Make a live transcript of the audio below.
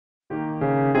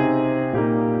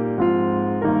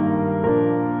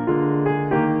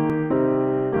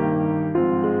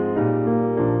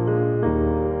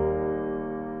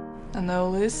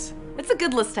wishes. It's a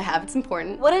good list to have, it's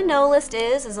important. What a no list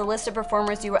is a list of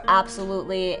performers you would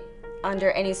absolutely,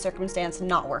 under any circumstance,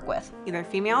 not work with. Either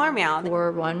female or male.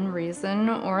 For one reason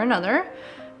or another,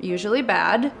 usually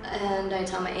bad. And I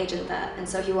tell my agent that, and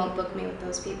so he won't book me with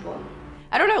those people.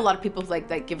 I don't know a lot of people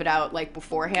like give it out like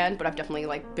beforehand, but I've definitely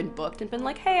like been booked and been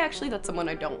like, hey, actually that's someone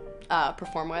I don't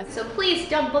perform with. So please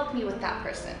don't book me with that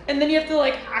person. And then you have to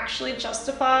like actually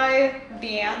justify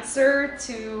the answer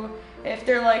to if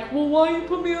they're like, well, why you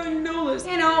put me on no list?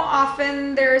 You know,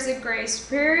 often there's a grace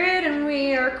period and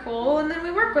we are cool and then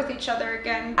we work with each other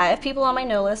again. I have people on my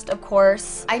no list, of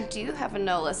course. I do have a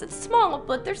no list. It's small,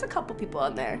 but there's a couple people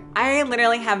on there. I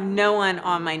literally have no one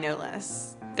on my no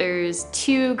list. There's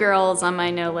 2 girls on my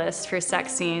no list for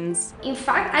sex scenes. In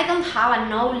fact, I don't have a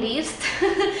no list,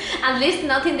 at least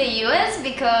not in the US,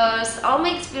 because all my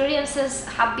experiences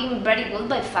have been very good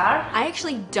by far. I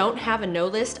actually don't have a no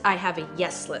list, I have a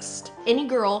yes list. Any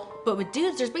girl, but with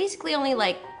dudes, there's basically only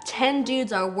like 10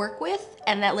 dudes I work with,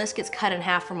 and that list gets cut in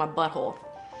half from my butthole.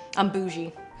 I'm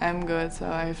bougie. I'm good, so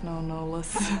I have no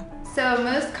list. So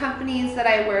most companies that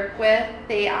I work with,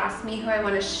 they ask me who I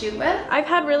want to shoot with. I've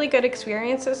had really good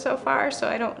experiences so far, so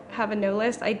I don't have a no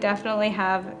list. I definitely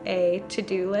have a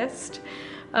to-do list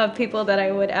of people that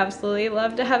I would absolutely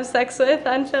love to have sex with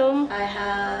on film. I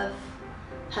have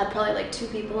had probably like 2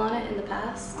 people on it in the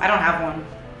past. I don't have one.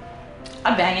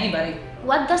 I'd bang anybody.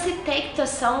 What does it take to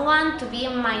someone to be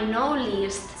in my no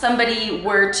list? Somebody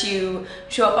were to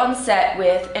show up on set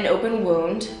with an open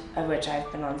wound, of which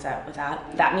I've been on set with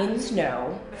that means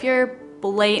no. If you're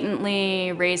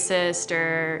blatantly racist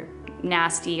or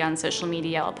nasty on social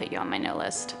media, I'll put you on my no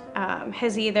list.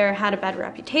 Has either had a bad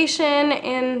reputation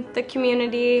in the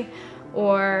community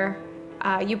or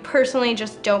you personally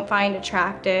just don't find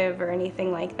attractive or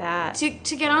anything like that.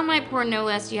 To get on my porn no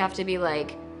list, you have to be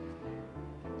like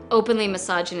openly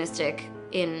misogynistic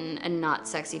in a not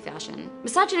sexy fashion.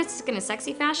 Misogynistic in a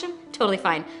sexy fashion? Totally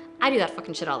fine. I do that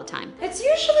fucking shit all the time. It's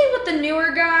usually with the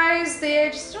newer guys, they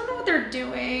just don't know what they're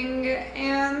doing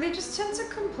and they just tend to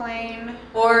complain.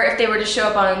 Or if they were to show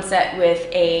up on set with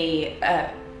a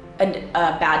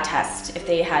bad test, if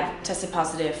they had tested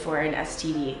positive for an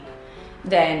STD,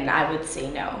 then I would say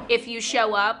no. If you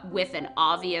show up with an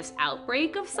obvious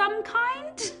outbreak of some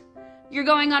kind, you're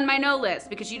going on my no list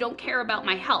because you don't care about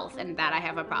my health, and that I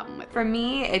have a problem with. For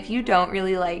me, if you don't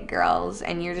really like girls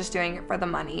and you're just doing it for the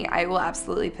money, I will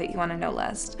absolutely put you on a no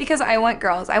list. Because I want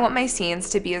girls, I want my scenes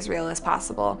to be as real as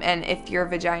possible. And if your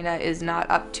vagina is not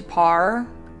up to par,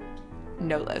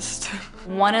 no list.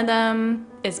 One of them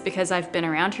is because I've been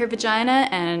around her vagina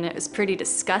and it was pretty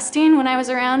disgusting when I was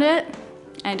around it.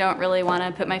 I don't really want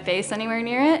to put my face anywhere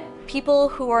near it. People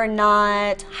who are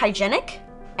not hygienic.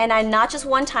 And not just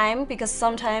one time, because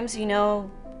sometimes, you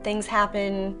know, things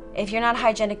happen. If you're not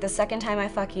hygienic the second time I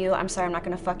fuck you, I'm sorry, I'm not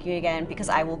gonna fuck you again because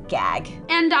I will gag.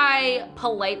 And I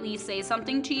politely say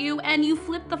something to you and you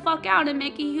flip the fuck out and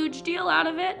make a huge deal out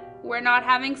of it, we're not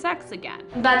having sex again.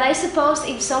 But I suppose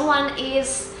if someone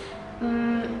is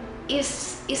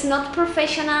not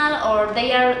professional or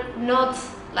they are not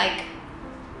like,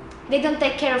 they don't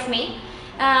take care of me,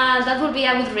 that would be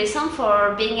a good reason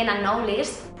for being in a no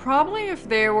list. Probably if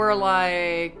they were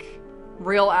like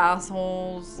real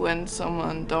assholes. When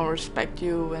someone don't respect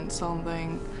you in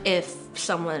something. If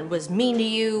someone was mean to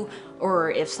you, or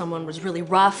if someone was really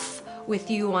rough with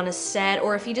you on a set,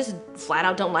 or if you just flat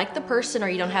out don't like the person or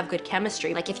you don't have good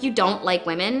chemistry. Like if you don't like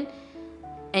women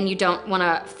and you don't want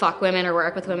to fuck women or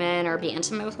work with women or be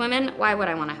intimate with women, why would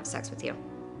I want to have sex with you?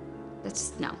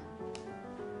 That's no.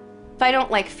 If I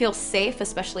don't like feel safe,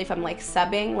 especially if I'm like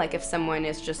subbing, like if someone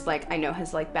is just like, I know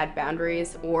has like bad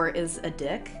boundaries or is a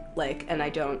dick, like, and I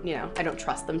don't, you know, I don't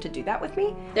trust them to do that with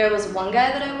me. There was one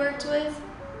guy that I worked with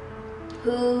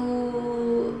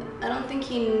who, I don't think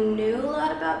he knew a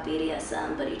lot about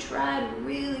BDSM, but he tried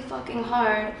really fucking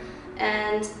hard,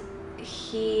 and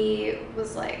he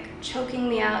was like choking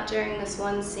me out during this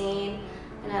one scene,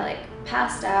 and I like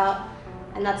passed out,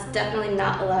 and that's definitely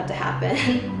not allowed to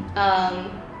happen.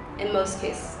 In most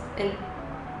cases, in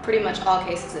pretty much all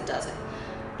cases it doesn't.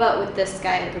 But with this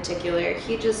guy in particular,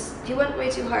 he went way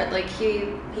too hard. Like he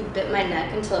bit my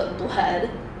neck until it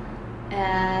bled,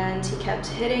 and he kept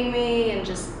hitting me, and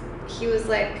just, he was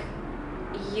like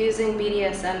using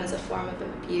BDSM as a form of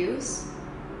abuse.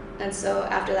 And so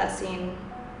after that scene,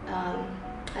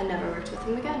 I never worked with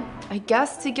him again. I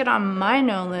guess to get on my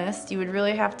no list, you would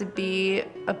really have to be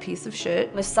a piece of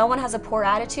shit. If someone has a poor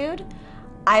attitude,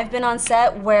 I've been on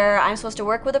set where I'm supposed to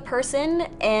work with a person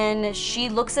and she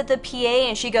looks at the PA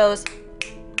and she goes,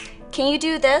 can you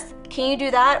do this? can you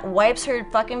do that? Wipes her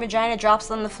fucking vagina, drops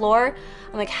it on the floor.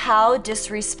 I'm like, how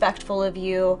disrespectful of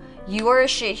you. You are a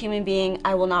shit human being.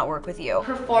 I will not work with you.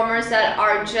 Performers that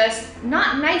are just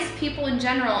not nice people in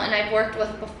general, and I've worked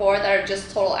with before that are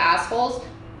just total assholes,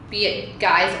 be it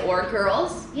guys or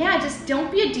girls. Yeah, just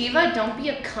don't be a diva, don't be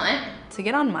a cunt. To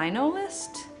get on my no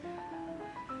list,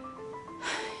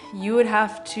 you would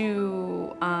have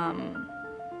to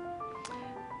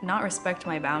not respect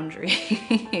my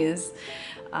boundaries.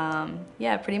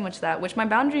 Yeah, pretty much that, which my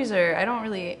boundaries are, I don't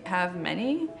really have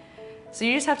many. So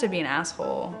you just have to be an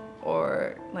asshole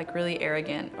or like really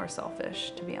arrogant or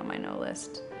selfish to be on my no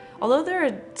list. Although there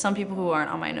are some people who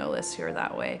aren't on my no list who are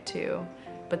that way too,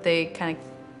 but they kind of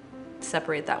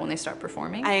separate that when they start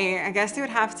performing. I guess they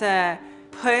would have to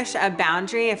push a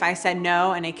boundary if I said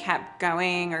no and it kept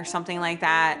going or something like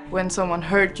that. When someone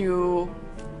hurt you,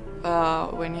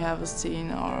 when you have a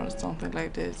scene or something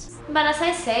like this. But as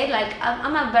I said, like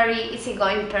I'm a very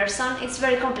easygoing person. It's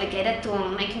very complicated to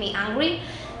make me angry.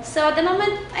 So at the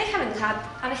moment, I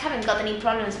haven't got any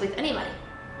problems with anybody.